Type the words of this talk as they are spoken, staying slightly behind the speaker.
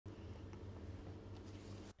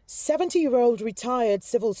70-year-old retired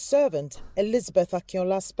civil servant Elizabeth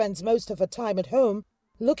Akinola spends most of her time at home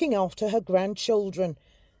looking after her grandchildren.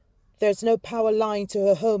 There's no power line to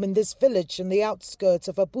her home in this village in the outskirts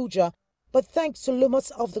of Abuja, but thanks to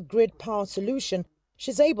Lumos off-the-grid power solution,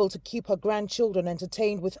 she's able to keep her grandchildren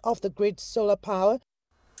entertained with off-the-grid solar power,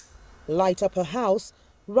 light up her house,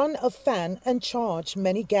 run a fan and charge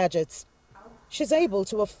many gadgets. She's able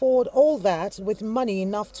to afford all that with money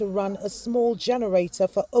enough to run a small generator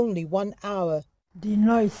for only 1 hour. The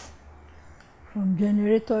noise from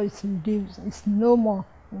generator is reduced. It's no more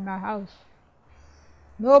in my house.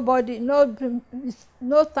 It's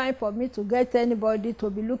no time for me to get anybody to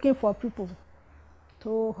be looking for people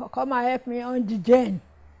to come and help me on the gen.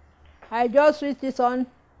 I just switch it on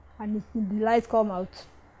and the lights come out.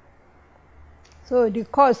 So the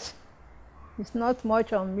cost is not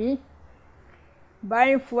much on me.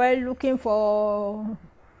 Buying fuel, looking for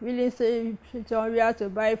filling station where to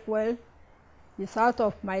buy fuel is out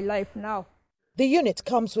of my life now. The unit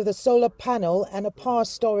comes with a solar panel and a power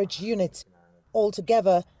storage unit.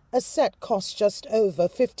 Altogether, a set costs just over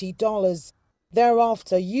 $50.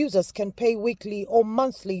 Thereafter, users can pay weekly or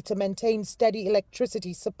monthly to maintain steady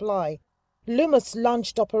electricity supply. Lumos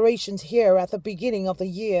launched operations here at the beginning of the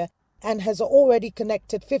year and has already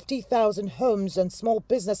connected 50,000 homes and small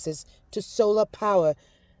businesses to solar power.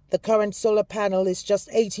 The current solar panel is just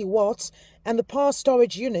 80 watts and the power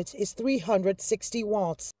storage unit is 360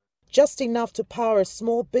 watts, just enough to power a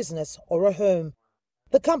small business or a home.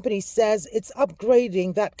 The company says it's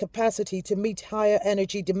upgrading that capacity to meet higher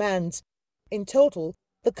energy demands. In total,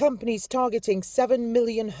 the company is targeting 7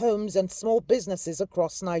 million homes and small businesses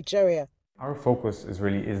across Nigeria. Our focus is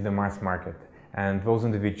the mass market and those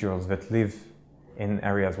individuals that live in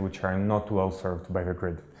areas which are not well served by the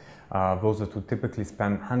grid. Those that would typically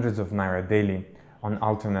spend hundreds of naira daily on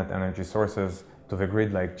alternate energy sources to the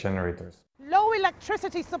grid like generators. Low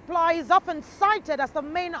electricity supply is often cited as the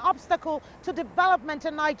main obstacle to development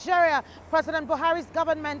in Nigeria. President Buhari's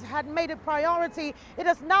government had made it priority. It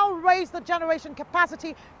has now raised the generation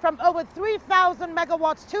capacity from over 3,000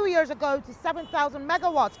 megawatts 2 years ago to 7,000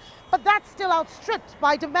 megawatts. But that's still outstripped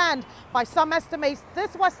by demand. By some estimates,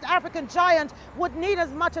 this West African giant would need as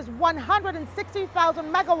much as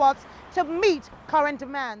 160,000 megawatts to meet current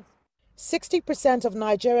demands. 60% of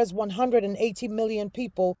Nigeria's 180 million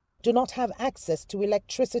people do not have access to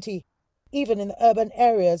electricity. Even in urban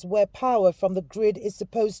areas where power from the grid is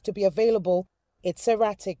supposed to be available, it's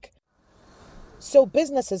erratic. So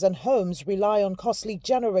businesses and homes rely on costly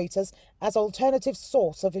generators as alternative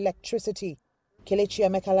source of electricity. Kelechi,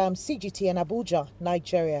 Emekalam, CGTN, Abuja,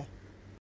 Nigeria.